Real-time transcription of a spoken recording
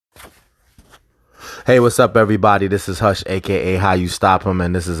Hey, what's up, everybody? This is Hush, aka How You Stop Him,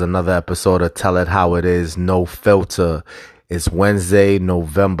 and this is another episode of Tell It How It Is, No Filter. It's Wednesday,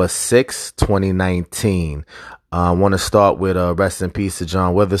 November 6th, 2019. I want to start with rest in peace to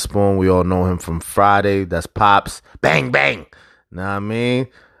John Witherspoon. We all know him from Friday. That's Pops. Bang, bang. Know what I mean?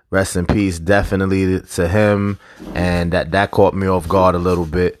 Rest in peace, definitely to him. And that caught me off guard a little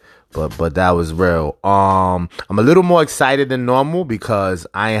bit. But that was real. I'm a little more excited than normal because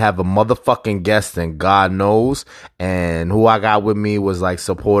I have a motherfucking guest, and God knows. And who I got with me was like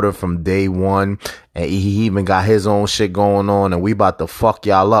supportive from day one. And he even got his own shit going on. And we about to fuck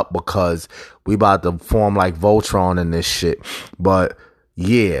y'all up because we about to form like Voltron in this shit. But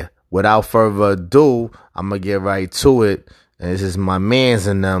yeah, without further ado, I'm gonna get right to it. And this is my mans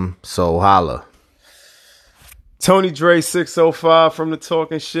in them. So holla. Tony Dre 605 from the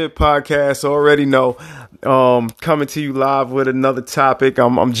Talking Shit podcast. Already know. Coming to you live with another topic.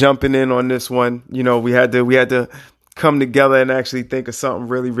 I'm jumping in on this one. You know, we had to come together and actually think of something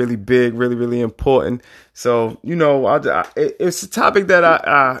really, really big, really, really important. So, you know, it's a topic that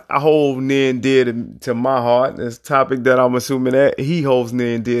I hold near and dear to my heart. It's a topic that I'm assuming that he holds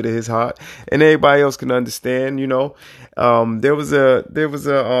near and dear to his heart, and everybody else can understand. You know, there was a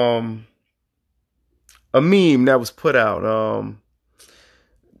meme that was put out.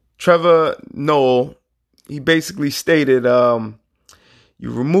 Trevor Noah, he basically stated, you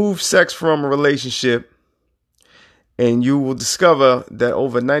remove sex from a relationship and you will discover that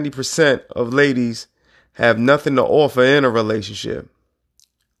over 90% of ladies have nothing to offer in a relationship.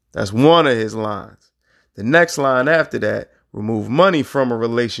 That's one of his lines. The next line after that, remove money from a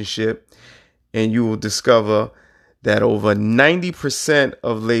relationship and you will discover that over 90%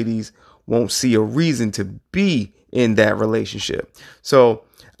 of ladies won't see a reason to be in that relationship. So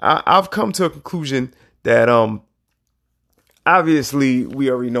I've come to a conclusion that obviously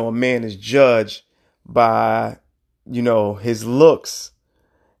we already know a man is judged by, you know, his looks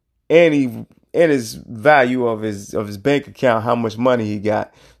and his value of his bank account, how much money he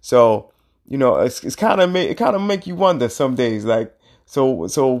got. So, you know, it kind of make you wonder some days, like,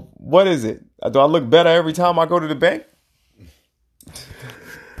 so what is it? Do I look better every time I go to the bank?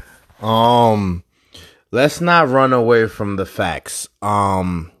 Let's not run away from the facts.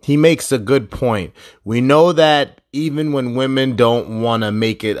 He makes a good point. We know that even when women don't want to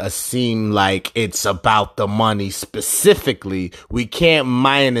make it seem like it's about the money specifically, we can't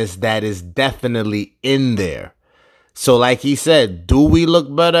minus that it's definitely in there. So like he said, do we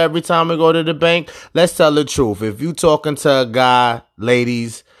look better every time we go to the bank? Let's tell the truth. If you talking to a guy,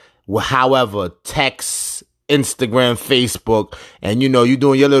 ladies, however, text, Instagram, Facebook, and you know, you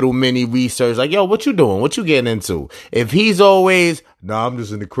doing your little mini research, like, yo, what you doing? What you getting into? If he's always, I'm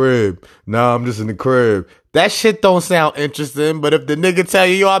just in the crib. That shit don't sound interesting. But if the nigga tell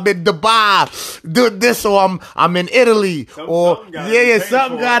you, yo, I'm in Dubai, do this, or I'm in Italy, something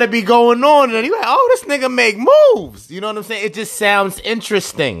gotta be going on, and you're like, oh, this nigga make moves. You know what I'm saying? It just sounds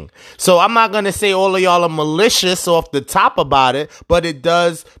interesting. So I'm not gonna say all of y'all are malicious off the top about it, but it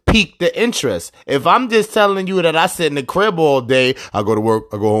does pique the interest. If I'm just telling you that I sit in the crib all day, I go to work,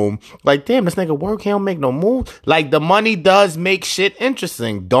 I go home, like, damn, this nigga work, he don't make no move. Like, the money does make shit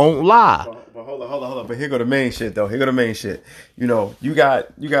interesting. Don't lie. But hold on. But here go the main shit, though. You know, you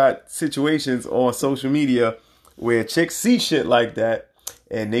got situations on social media where chicks see shit like that,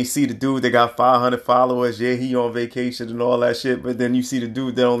 and they see the dude that got 500 followers. Yeah, he on vacation and all that shit. But then you see the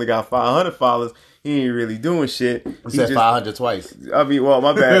dude that only got 500 followers. He ain't really doing shit. You said 500 twice. I mean, well,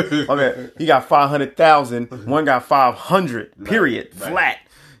 my bad. He got 500,000. One got 500. Period. Right. Flat.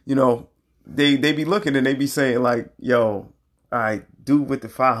 You know, they be looking and they be saying like, yo, all right, dude with the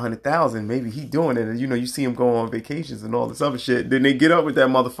 500,000, maybe he doing it. And, you know, you see him go on vacations and all this other shit. Then they get up with that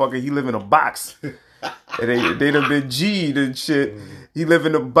motherfucker. He live in a box. And they done been G'd and shit. He live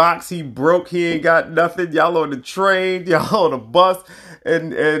in a box. He broke. He ain't got nothing. Y'all on the train. Y'all on the bus.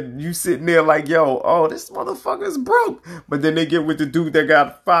 And you sitting there like, yo, oh, this motherfucker's broke. But then they get with the dude that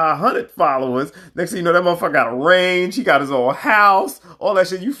got 500 followers. Next thing you know, that motherfucker got a range. He got his own house. All that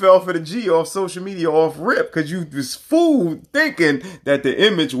shit. You fell for the G off social media off rip because you was fooled thinking that the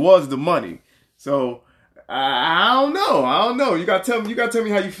image was the money. So I don't know. You gotta tell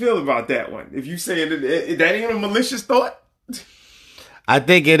me how you feel about that one. If you saying that ain't a malicious thought. I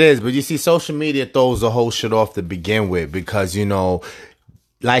think it is, but you see, social media throws the whole shit off to begin with because, you know,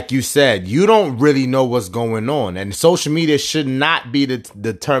 like you said, you don't really know what's going on. And social media should not be the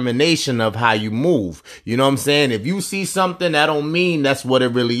determination of how you move. You know what I'm saying? If you see something, that don't mean that's what it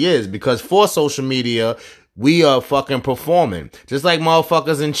really is. Because for social media, we are fucking performing. Just like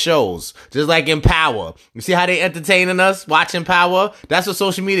motherfuckers in shows. Just like in Power. You see how they entertaining us watching Power? That's what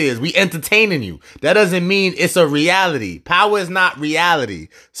social media is. We entertaining you. That doesn't mean it's a reality. Power is not reality.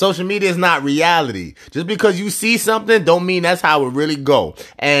 Social media is not reality. Just because you see something don't mean that's how it really go.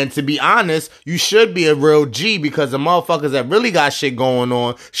 And to be honest, you should be a real G because the motherfuckers that really got shit going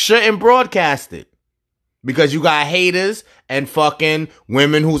on shouldn't broadcast it. Because you got haters and fucking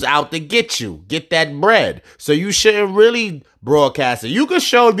women who's out to get you. Get that bread. So you shouldn't really broadcast it. You can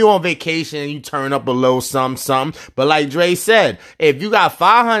show if you're on vacation and you turn up a little something. But like Dre said, if you got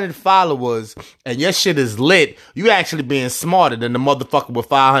 500 followers and your shit is lit, you actually being smarter than the motherfucker with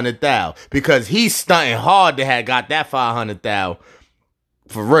 500,000. Because he's stunting hard to have got that 500,000.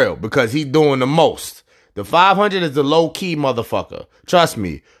 For real. Because he doing the most. The 500 is the low-key motherfucker. Trust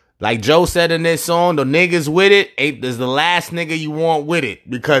me. Like Joe said in this song, the niggas with it is the last nigga you want with it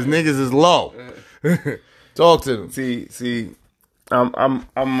because niggas is low. Talk to them. See, I'm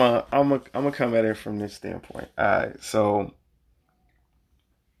gonna come at it from this standpoint. All right, so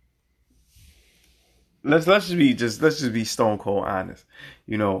let's just be stone cold honest.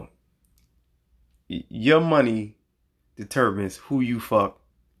 You know, your money determines who you fuck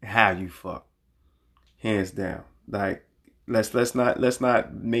and how you fuck, hands down. Like. Let's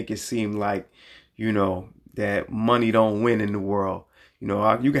not make it seem like, you know, that money don't win in the world. You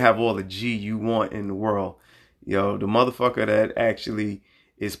know, you can have all the G you want in the world. Yo, the motherfucker that actually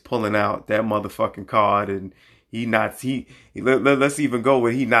is pulling out that motherfucking card and let's even go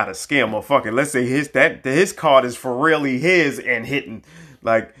with he not a scammer. Fucking let's say his card is for really his and hitting.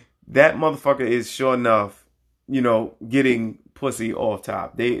 Like that motherfucker is sure enough, you know, getting pussy off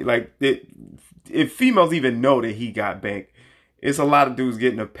top. If females even know that he got bank, it's a lot of dudes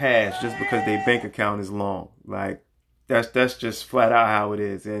getting a pass just because their bank account is long. Like that's just flat out how it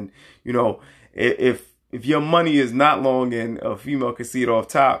is. And you know, if your money is not long and a female can see it off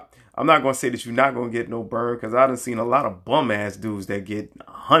top, I'm not gonna say that you're not gonna get no burn because I done seen a lot of bum ass dudes that get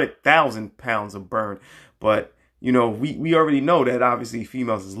 100,000 pounds of burn. But you know, we already know that obviously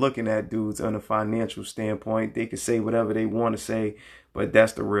females is looking at dudes on a financial standpoint. They can say whatever they want to say, but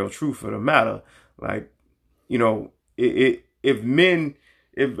that's the real truth of the matter. Like, you know, imagine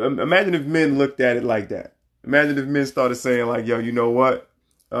if men looked at it like that. Imagine if men started saying like, yo, you know what?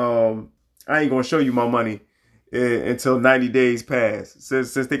 I ain't gonna show you my money until 90 days pass.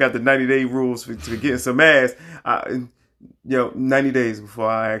 Since they got the 90-day rules for getting some ass, 90 days before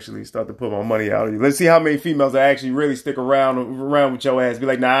I actually start to put my money out of you. Let's see how many females that actually really stick around with your ass. Be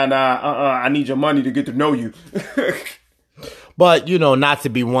like, I need your money to get to know you. But, you know, not to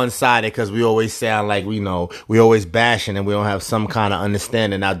be one-sided because we always sound like, we always bashing and we don't have some kind of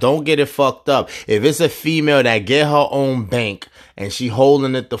understanding. Now, don't get it fucked up. If it's a female that get her own bank and she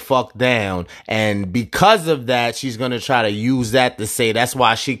holding it the fuck down, and because of that, she's going to try to use that to say that's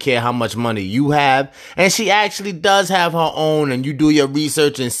why she care how much money you have, and she actually does have her own, and you do your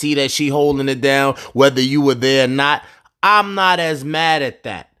research and see that she holding it down, whether you were there or not, I'm not as mad at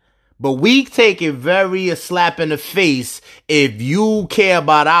that. But we take it very a slap in the face if you care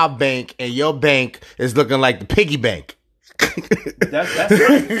about our bank and your bank is looking like the piggy bank. That's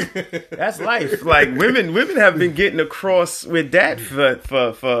life. That's life. Like women have been getting across with that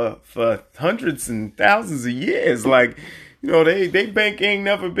for hundreds and thousands of years. Like, you know, they bank ain't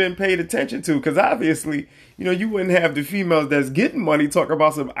never been paid attention to because obviously, you know, you wouldn't have the females that's getting money talk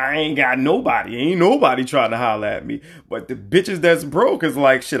about some, I ain't got nobody. Ain't nobody trying to holler at me. But the bitches that's broke is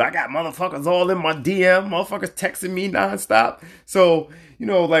like, shit, I got motherfuckers all in my DM. Motherfuckers texting me nonstop. So, you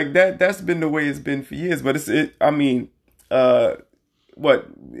know, like that's been the way it's been for years. But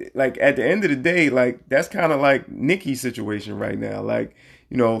like at the end of the day, like that's kind of like Nikki's situation right now. Like,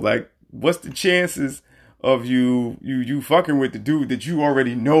 you know, like what's the chances of you fucking with the dude that you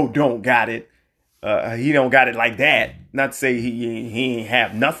already know don't got it? He don't got it like that. Not to say he ain't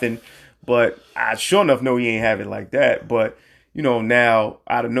have nothing, but I sure enough know he ain't have it like that. But you know, now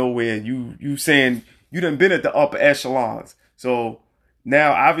out of nowhere, you saying you done been at the upper echelons. So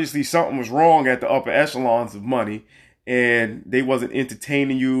now obviously something was wrong at the upper echelons of money, and they wasn't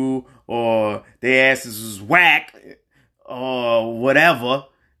entertaining you, or their asses was whack, or whatever.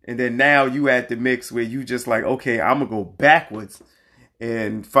 And then now you at the mix where you just like, okay, I'm gonna go backwards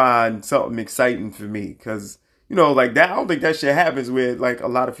and find something exciting for me. Cause, you know, like that, I don't think that shit happens with like a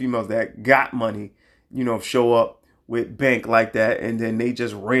lot of females that got money, you know, show up with bank like that. And then they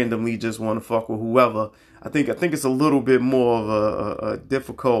just randomly just want to fuck with whoever. I think it's a little bit more of a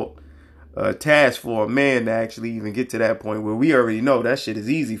difficult task for a man to actually even get to that point where we already know that shit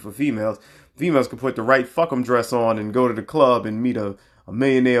is easy for females. Females can put the right fuck 'em dress on and go to the club and meet a a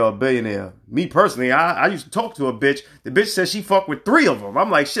millionaire or a billionaire. Me personally, I used to talk to a bitch. The bitch said she fucked with 3 of them. I'm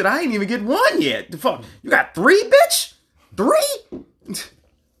like, shit, I ain't even get 1 yet. The fuck, you got 3, bitch? 3?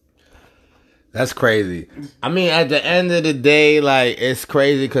 That's crazy. I mean, at the end of the day, like, it's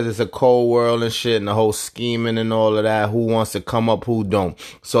crazy because it's a cold world and shit and the whole scheming and all of that. Who wants to come up, who don't.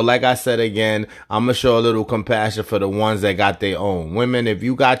 So like I said again, I'm going to show a little compassion for the ones that got their own. Women, if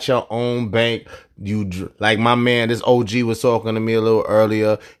you got your own bank, like my man, this OG was talking to me a little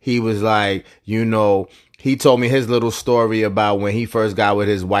earlier. He was like, you know, he told me his little story about when he first got with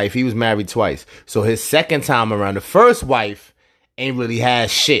his wife. He was married twice. So his second time around, the first wife ain't really had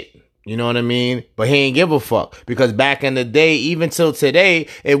shit. You know what I mean? But he ain't give a fuck. Because back in the day, even till today,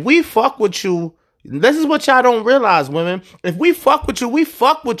 if we fuck with you, this is what y'all don't realize, women. If we fuck with you, we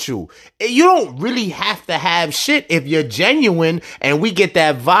fuck with you. You don't really have to have shit if you're genuine and we get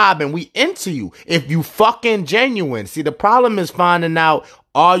that vibe and we into you. If you fucking genuine. See, the problem is finding out,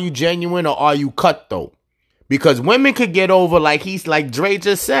 are you genuine or are you cutthroat? Because women could get over, like Dre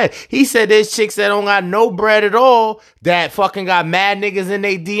just said. He said there's chicks that don't got no bread at all that fucking got mad niggas in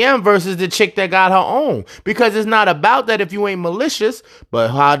they DM versus the chick that got her own. Because it's not about that if you ain't malicious,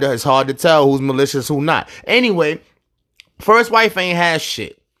 but it's hard to tell who's malicious, who not. Anyway, first wife ain't had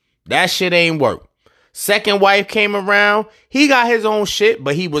shit. That shit ain't work. Second wife came around. He got his own shit,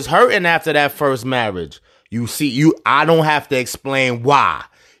 but he was hurting after that first marriage. You see, I don't have to explain why.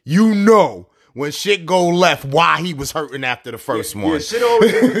 You know. When shit go left, why he was hurting after the first one. Yeah,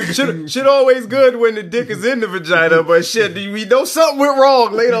 shit always good when the dick is in the vagina, but shit, we know something went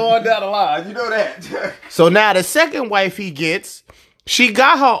wrong later on down the line. You know that. So now the second wife he gets, she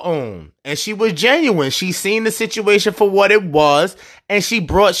got her own, and she was genuine. She seen the situation for what it was, and she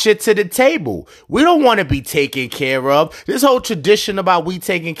brought shit to the table. We don't want to be taken care of. This whole tradition about we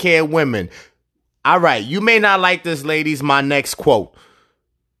taking care of women. All right, you may not like this, ladies. My next quote.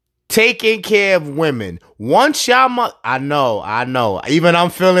 Taking care of women. Once y'all I know. Even I'm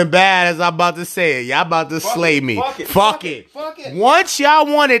feeling bad as I'm about to say it. Y'all about to slay me. Fuck it. Once y'all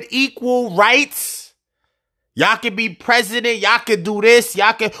wanted equal rights, y'all could be president, y'all could do this,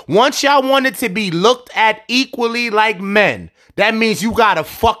 once y'all wanted to be looked at equally like men, that means you gotta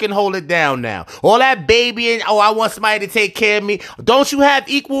fucking hold it down now. All that baby and, I want somebody to take care of me. Don't you have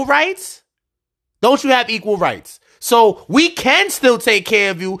equal rights? Don't you have equal rights? So we can still take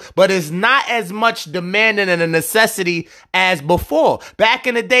care of you, but it's not as much demanding and a necessity as before. Back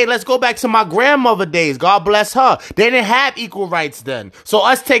in the day, let's go back to my grandmother days. God bless her. They didn't have equal rights then. So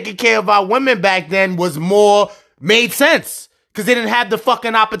us taking care of our women back then was more made sense because they didn't have the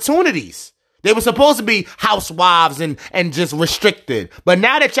fucking opportunities. They were supposed to be housewives and just restricted. But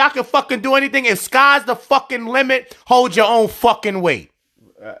now that y'all can fucking do anything, if sky's the fucking limit, hold your own fucking weight.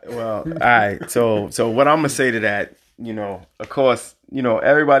 Well, all right. So what I'm gonna say to that, you know, of course, you know,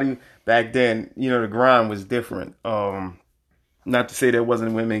 everybody back then, you know, the grind was different. Not to say there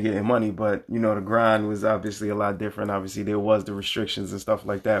wasn't women getting money, but you know, the grind was obviously a lot different. Obviously, there was the restrictions and stuff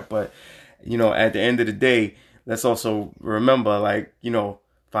like that. But you know, at the end of the day, let's also remember, like, you know,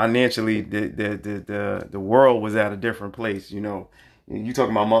 financially, the world was at a different place. You know, you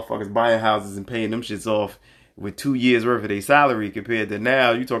talking about motherfuckers buying houses and paying them shits off with 2 years worth of their salary compared to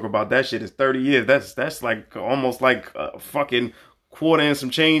now. You talk about that shit is 30 years. That's like almost like a fucking quarter and some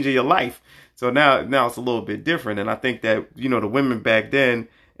change of your life. So now it's a little bit different. And I think that, you know, the women back then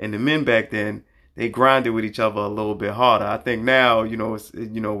and the men back then, they grinded with each other a little bit harder. I think now, you know, it's,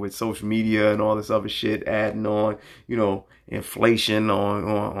 you know, with social media and all this other shit adding on, you know, inflation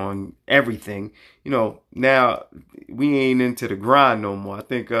on everything, you know, now we ain't into the grind no more. I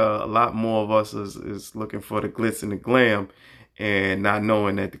think a lot more of us is looking for the glitz and the glam and not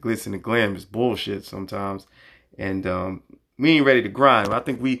knowing that the glitz and the glam is bullshit sometimes. And we ain't ready to grind. I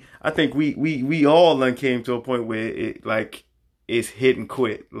think we all done came to a point where it like it's hit and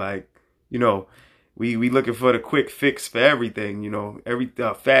quit. Like, you know, we looking for the quick fix for everything, you know, every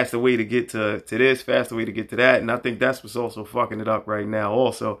faster way to get to this, faster way to get to that. And I think that's what's also fucking it up right now.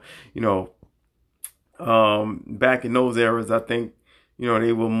 Also, you know, back in those eras, I think, you know,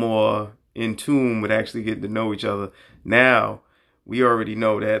 they were more in tune with actually getting to know each other. Now we already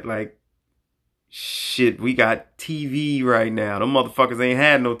know that, like, shit, we got TV right now. Them motherfuckers ain't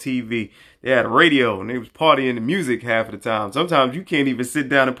had no TV. They had a radio and they was partying the music half of the time. Sometimes you can't even sit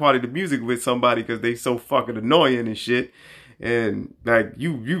down and party the music with somebody because they so fucking annoying and shit. And like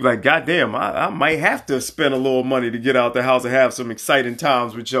you like, goddamn, I might have to spend a little money to get out the house and have some exciting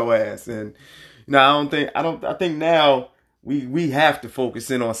times with your ass. And you know, I think now we have to focus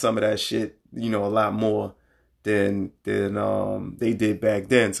in on some of that shit, you know, a lot more than they did back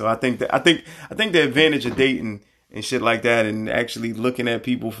then. So I think the advantage of dating and shit like that, and actually looking at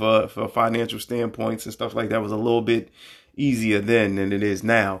people for financial standpoints and stuff like that was a little bit easier then than it is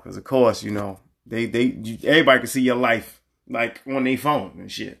now. Because of course, you know, everybody can see your life like on their phone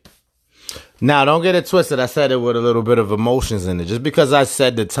and shit. Now, don't get it twisted. I said it with a little bit of emotions in it. Just because I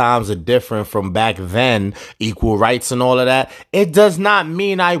said the times are different from back then, equal rights and all of that, it does not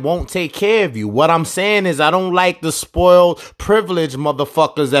mean I won't take care of you. What I'm saying is I don't like the spoiled, privileged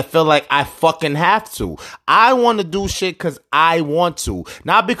motherfuckers that feel like I fucking have to. I want to do shit because I want to.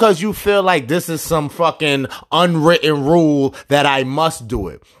 Not because you feel like this is some fucking unwritten rule that I must do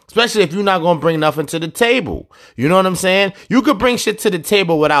it. Especially if you're not going to bring nothing to the table. You know what I'm saying? You could bring shit to the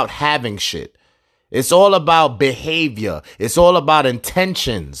table without having shit. It's all about behavior. It's all about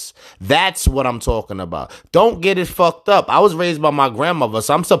intentions. That's what I'm talking about. Don't get it fucked up. I was raised by my grandmother,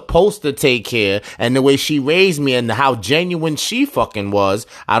 so I'm supposed to take care. And the way she raised me and how genuine she fucking was,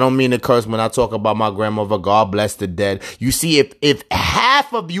 I don't mean to curse when I talk about my grandmother. God bless the dead. You see, if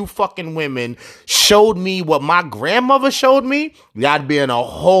half of you fucking women showed me what my grandmother showed me, y'all be in a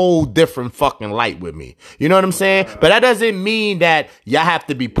whole different fucking light with me. You know what I'm saying? But that doesn't mean that y'all have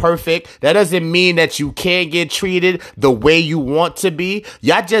to be perfect. That doesn't mean that you can't get treated the way you want to be.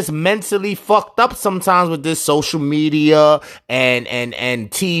 Y'all just mentally fucked up sometimes with this social media and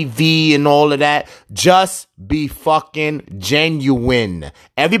TV and all of that. Just be fucking genuine.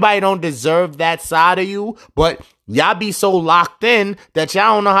 Everybody don't deserve that side of you, but y'all be so locked in that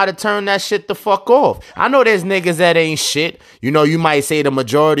y'all don't know how to turn that shit the fuck off. I know there's niggas that ain't shit. You know, you might say the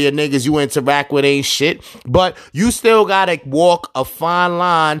majority of niggas you interact with ain't shit, but you still gotta walk a fine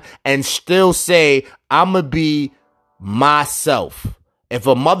line and still say, I'ma be myself. If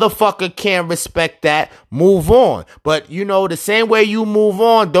a motherfucker can't respect that, move on. But, you know, the same way you move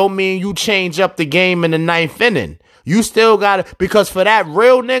on don't mean you change up the game in the ninth inning. You still gotta, because for that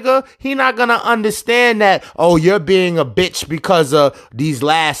real nigga, he not gonna understand that, oh, you're being a bitch because of these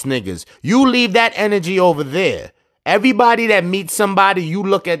last niggas. You leave that energy over there. Everybody that meets somebody, you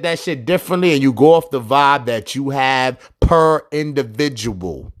look at that shit differently and you go off the vibe that you have per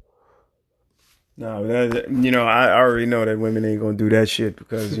individual. No, you know, I already know that women ain't gonna do that shit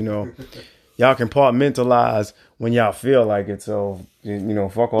because, you know, y'all compartmentalize when y'all feel like it. So, you know,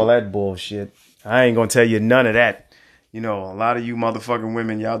 fuck all that bullshit. I ain't gonna tell you none of that. You know, a lot of you motherfucking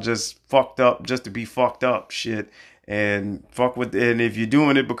women, y'all just fucked up just to be fucked up shit. And and if you're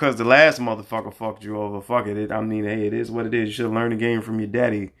doing it because the last motherfucker fucked you over, fuck it. I mean, hey, it is what it is. You should learn the game from your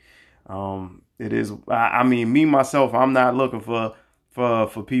daddy. It is. I mean, me myself, I'm not looking for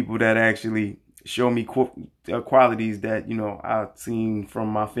people that actually show me qualities that, you know, I've seen from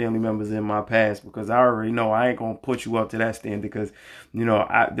my family members in my past, because I already know I ain't gonna put you up to that standard, because, you know,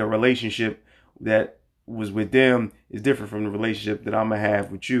 the relationship that was with them is different from the relationship that I'm gonna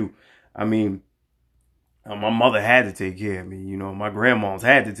have with you. I mean, my mother had to take care of me, you know, my grandmas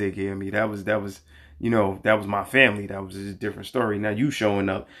had to take care of me. That was, you know, that was my family. That was a different story. Now you showing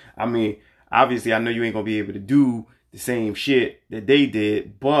up. I mean, obviously I know you ain't gonna be able to do the same shit that they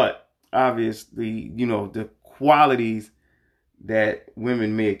did, but obviously, you know, the qualities that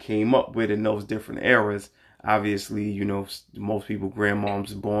women may have came up with in those different eras, obviously, you know, most people,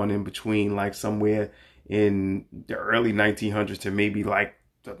 grandmoms born in between like somewhere in the early 1900s to maybe like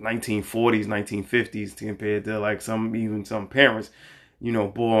the 1940s, 1950s, compared to like even some parents, you know,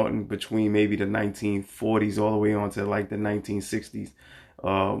 born between maybe the 1940s all the way on to like the 1960s,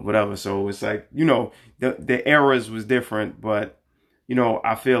 whatever. So it's like, you know, the eras was different, but, you know,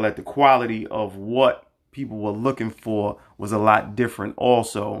 I feel that the quality of what people were looking for was a lot different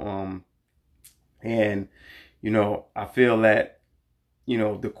also. And, you know, I feel that, you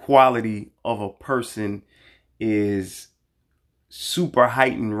know, the quality of a person is super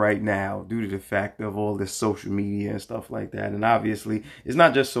heightened right now due to the fact of all this social media and stuff like that. And obviously, it's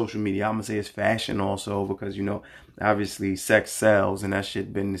not just social media. I'm going to say it's fashion also, because, you know, obviously sex sells, and that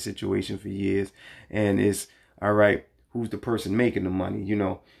shit been the situation for years. And it's, all right, who's the person making the money? You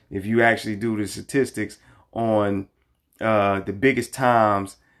know, if you actually do the statistics on the biggest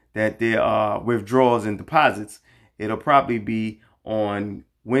times that there are withdrawals and deposits, it'll probably be on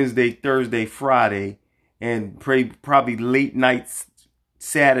Wednesday, Thursday, Friday, and probably late nights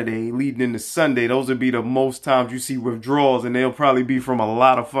Saturday leading into Sunday. Those would be the most times you see withdrawals, and they'll probably be from a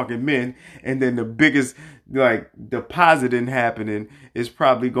lot of fucking men. And then the biggest like depositing happening is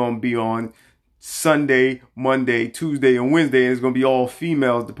probably going to be on Sunday, Monday, Tuesday, and Wednesday, and it's going to be all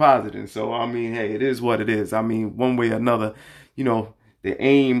females depositing. So, I mean, hey, it is what it is. I mean, one way or another, you know, the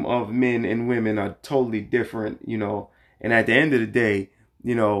aim of men and women are totally different, you know, and at the end of the day,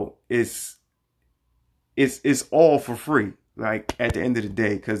 you know, it's all for free. like at the end of the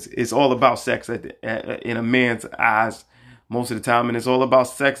day, because it's all about sex in a man's eyes most of the time, and it's all about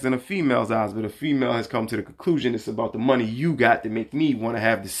sex in a female's eyes. But a female has come to the conclusion it's about the money you got to make me want to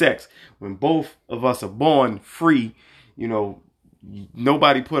have the sex. When both of us are born free, you know,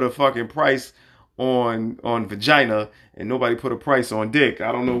 nobody put a fucking price on vagina, and nobody put a price on dick.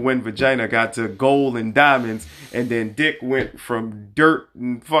 I don't know when vagina got to gold and diamonds, and then dick went from dirt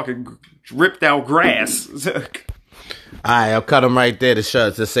and fucking ripped out grass. Alright, I'll cut him right there to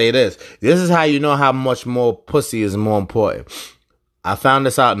say this. This is how you know how much more pussy is more important. I found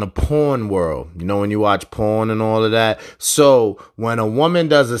this out in the porn world. You know, when you watch porn and all of that. So, when a woman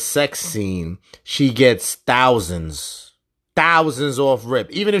does a sex scene, she gets thousands off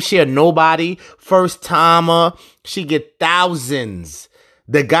rip. Even if she a nobody, first timer, she get thousands.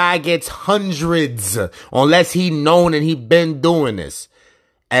 The guy gets hundreds, unless he known and he been doing this.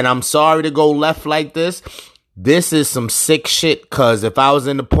 And I'm sorry to go left like this. This is some sick shit, cause if I was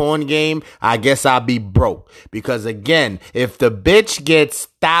in the porn game, I guess I'd be broke. Because again, if the bitch gets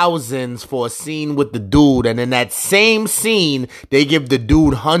thousands for a scene with the dude, and in that same scene, they give the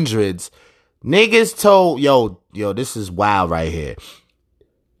dude hundreds, niggas told, yo, this is wild right here.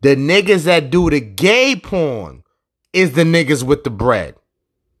 The niggas that do the gay porn is the niggas with the bread.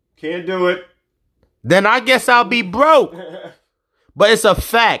 Can't do it. Then I guess I'll be broke. But it's a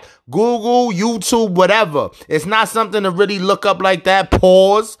fact. Google, YouTube, whatever. It's not something to really look up like that.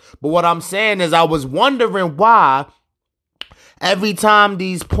 Pause. But what I'm saying is I was wondering why every time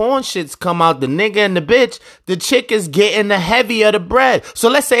these porn shits come out, the nigga and the bitch, the chick is getting the heavier the bread. So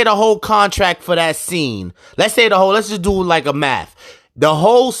let's say the whole contract for that scene. Let's just do like a math. The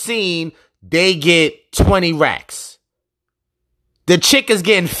whole scene, they get 20 racks. The chick is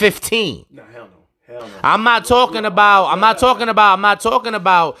getting 15. No, hell no. Hell no. I'm not talking about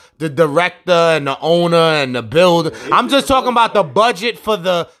the director and the owner and the builder. I'm just talking about the budget for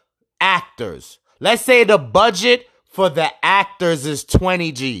the actors. Let's say the budget for the actors is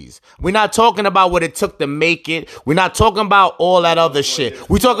 20 G's. We're not talking about what it took to make it. We're not talking about all that other shit.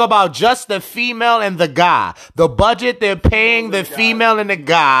 We talk about just the female and the guy. The budget they're paying the female and the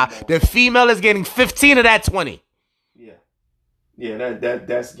guy. The female is getting 15 of that 20. Yeah,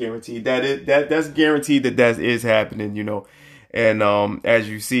 that's guaranteed. That's guaranteed that is happening, you know. And as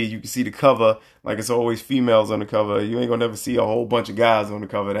you can see the cover, like it's always females on the cover. You ain't gonna never see a whole bunch of guys on the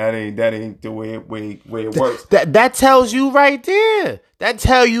cover. That ain't the way it works. That tells you right there. The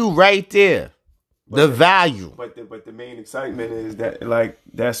value. But the main excitement is that, like,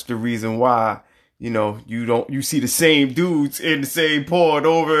 that's the reason why, you know, you see the same dudes in the same porn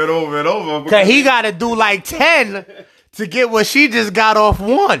over and over and over. Cause he gotta do like 10 to get what she just got off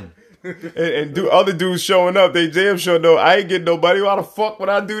one. And other dudes showing up, they damn sure know I ain't getting nobody. Why the fuck would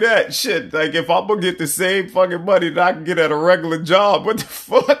I do that? Shit, like if I'm gonna get the same fucking money that I can get at a regular job, what the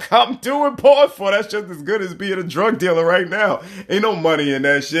fuck I'm doing porn for? That's just as good as being a drug dealer right now. Ain't no money in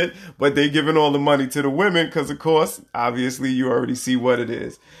that shit, but they giving all the money to the women because, of course, obviously you already see what it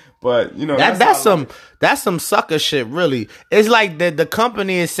is. But, you know, that's some sucker shit, really. It's like the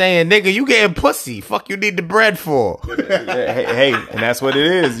company is saying, nigga, you getting pussy. Fuck you need the bread for. hey, and that's what it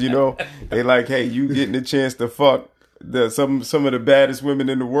is, you know. They like, hey, you getting a chance to fuck some of the baddest women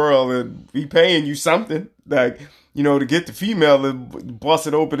in the world, and we paying you something. Like, you know, to get the female to bust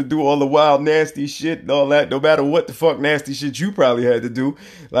it open to do all the wild, nasty shit and all that, no matter what the fuck nasty shit you probably had to do.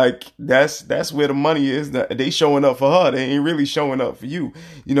 Like, that's where the money is. They showing up for her. They ain't really showing up for you.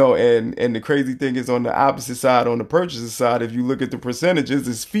 You know, and the crazy thing is on the opposite side, on the purchaser side, if you look at the percentages,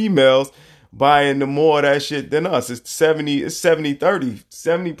 it's females buying the more of that shit than us. It's 70-30.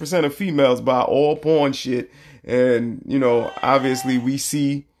 70% of females buy all porn shit. And, you know, obviously we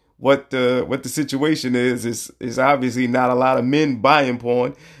see what the situation is obviously not a lot of men buying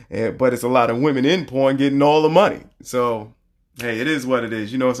porn, but it's a lot of women in porn getting all the money. So, hey, it is what it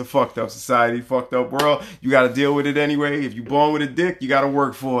is. You know, it's a fucked up society, fucked up world. You got to deal with it anyway. If you're born with a dick, you got to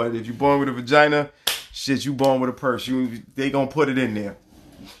work for it. If you're born with a vagina, shit, you born with a purse. They gonna put it in there.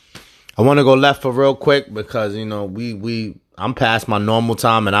 I want to go left for real quick because, you know, I'm past my normal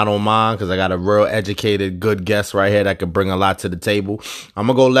time and I don't mind because I got a real educated, good guest right here that could bring a lot to the table. I'm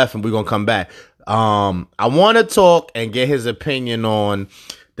going to go left and we're going to come back. I want to talk and get his opinion on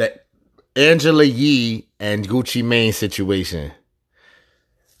the Angela Yee and Gucci Mane situation.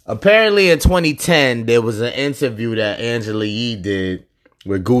 Apparently in 2010, there was an interview that Angela Yee did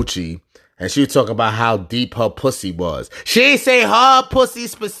with Gucci. And she was talking about how deep her pussy was. She ain't say her pussy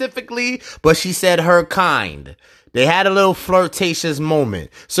specifically, but she said her kind. They had a little flirtatious moment.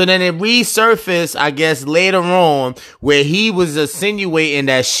 So then it resurfaced, I guess, later on, where he was insinuating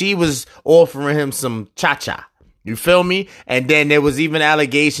that she was offering him some cha-cha. You feel me? And then there was even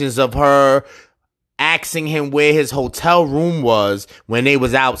allegations of her asking him where his hotel room was when they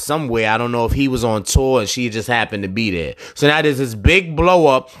was out somewhere. I don't know if he was on tour and she just happened to be there. So now there's this big blow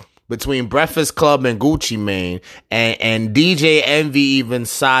up between Breakfast Club and Gucci Mane, and DJ Envy even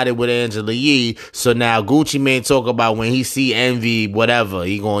sided with Angela Yee. So now Gucci Mane talk about when he see Envy, whatever,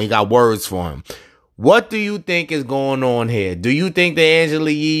 he got words for him. What do you think is going on here? Do you think that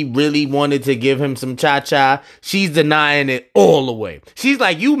Angela Yee really wanted to give him some cha-cha? She's denying it all the way. She's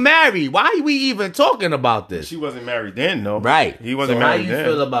like, you married. Why are we even talking about this? She wasn't married then, though. Right. He wasn't married then. How you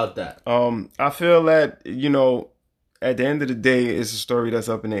feel about that? I feel that, at the end of the day, it's a story that's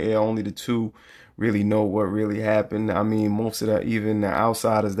up in the air. Only the two really know what really happened. I mean, most of even the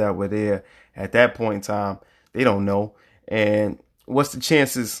outsiders that were there at that point in time, they don't know. And what's the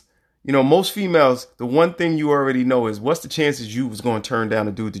chances? Most females, the one thing you already know is what's the chances you was going to turn down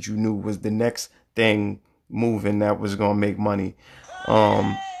a dude that you knew was the next thing moving that was going to make money.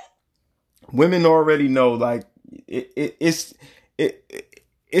 Women already know, like, it's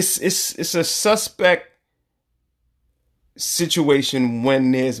a suspect situation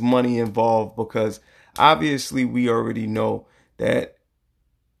when there's money involved, because obviously we already know that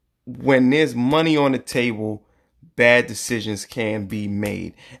when there's money on the table, bad decisions can be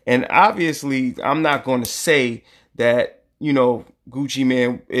made. And obviously, I'm not going to say that, Gucci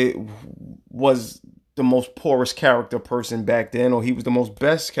Mane was the most poorest character person back then, or he was the most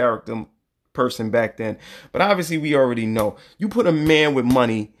best character person back then. But obviously, we already know. You put a man with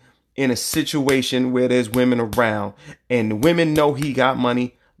money in a situation where there's women around and the women know he got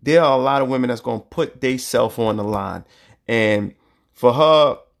money, there are a lot of women that's going to put theyself on the line. And for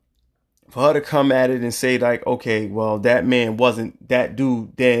her to come at it and say, like, okay, well, that man wasn't that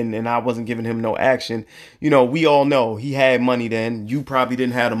dude then and I wasn't giving him no action. We all know he had money then. You probably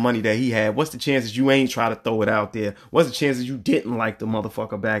didn't have the money that he had. What's the chances you ain't try to throw it out there? What's the chances you didn't like the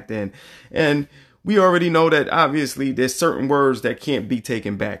motherfucker back then? And we already know that obviously there's certain words that can't be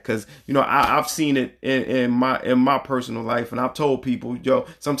taken back, because I've seen it in my personal life, and I've told people,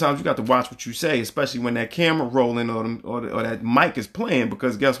 sometimes you got to watch what you say, especially when that camera rolling or that mic is playing,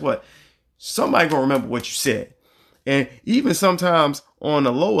 because guess what? Somebody gonna remember what you said. And even sometimes on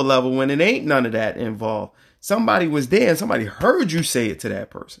a lower level, when it ain't none of that involved, somebody was there and somebody heard you say it to that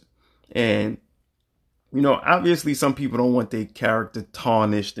person. And obviously some people don't want their character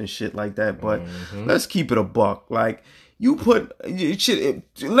tarnished and shit like that, but let's keep it a buck. Like, let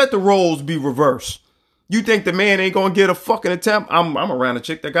the roles be reversed. You think the man ain't gonna get a fucking attempt? I'm around a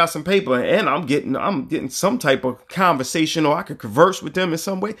chick that got some paper and I'm getting some type of conversation, or I could converse with them in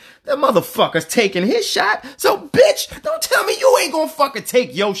some way. That motherfucker's taking his shot. So bitch, don't tell me you ain't gonna fucking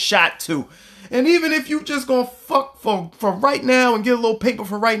take your shot too. And even if you just gonna fuck for right now and get a little paper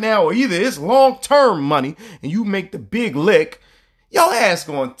for right now, or either it's long-term money and you make the big lick, your ass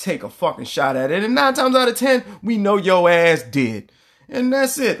gonna take a fucking shot at it. And 9 times out of 10, we know your ass did. And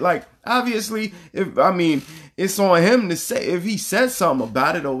that's it. Like, obviously, it's on him to say if he said something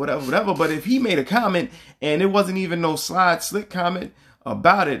about it or whatever. But if he made a comment and it wasn't even no slick comment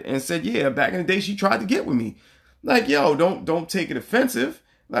about it and said, yeah, back in the day she tried to get with me. Like, yo, don't take it offensive.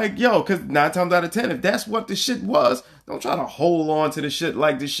 Like, yo, because 9 times out of 10, if that's what the shit was, don't try to hold on to the shit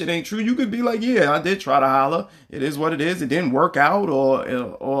like this shit ain't true. You could be like, yeah, I did try to holler. It is what it is. It didn't work out,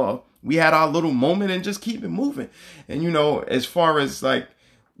 or we had our little moment, and just keep it moving. And, as far as like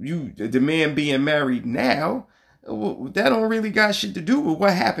the man being married now, that don't really got shit to do with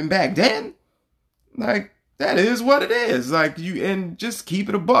what happened back then. Like, that is what it is. Like, and just keep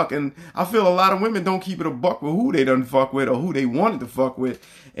it a buck. And I feel a lot of women don't keep it a buck with who they done fuck with or who they wanted to fuck with.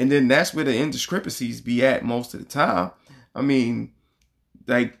 And then that's where the indiscrepancies be at most of the time. I mean,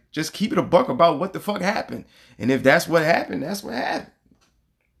 like, just keep it a buck about what the fuck happened. And if that's what happened, that's what happened.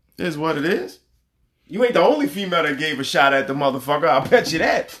 It is what it is. You ain't the only female that gave a shot at the motherfucker. I'll bet you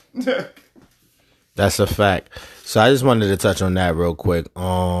that. That's a fact. So I just wanted to touch on that real quick.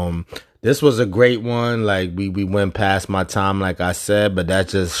 This was a great one. Like, we went past my time, like I said, but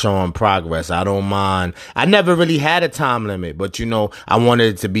that's just showing progress. I don't mind. I never really had a time limit, but I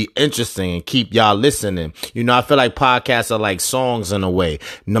wanted it to be interesting and keep y'all listening. I feel like podcasts are like songs in a way.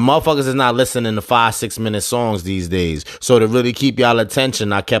 The motherfuckers is not listening to 5-6 minute songs these days. So to really keep y'all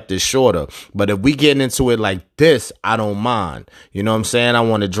attention, I kept it shorter. But if we get into it like this, I don't mind. You know what I'm saying? I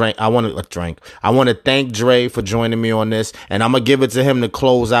want to thank Dre for joining me on this, and I'm going to give it to him to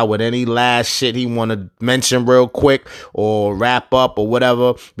close out with any last shit he want to mention real quick or wrap up or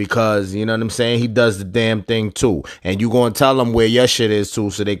whatever, because you know what I'm saying, he does the damn thing too, and you gonna tell them where your shit is too,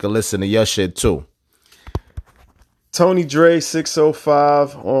 so they can listen to your shit too. Tony Dre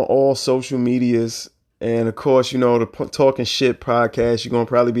 605 on all social medias. And of course, you know, the Talking Shit podcast, you're going to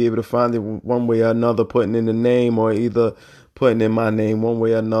probably be able to find it one way or another, putting in the name or either putting in my name one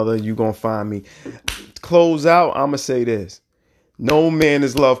way or another. You're going to find me. Close out, I'm going to say this. No man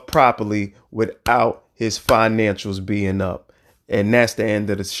is loved properly without his financials being up. And that's the end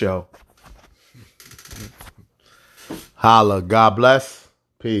of the show. Holla. God bless.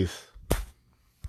 Peace.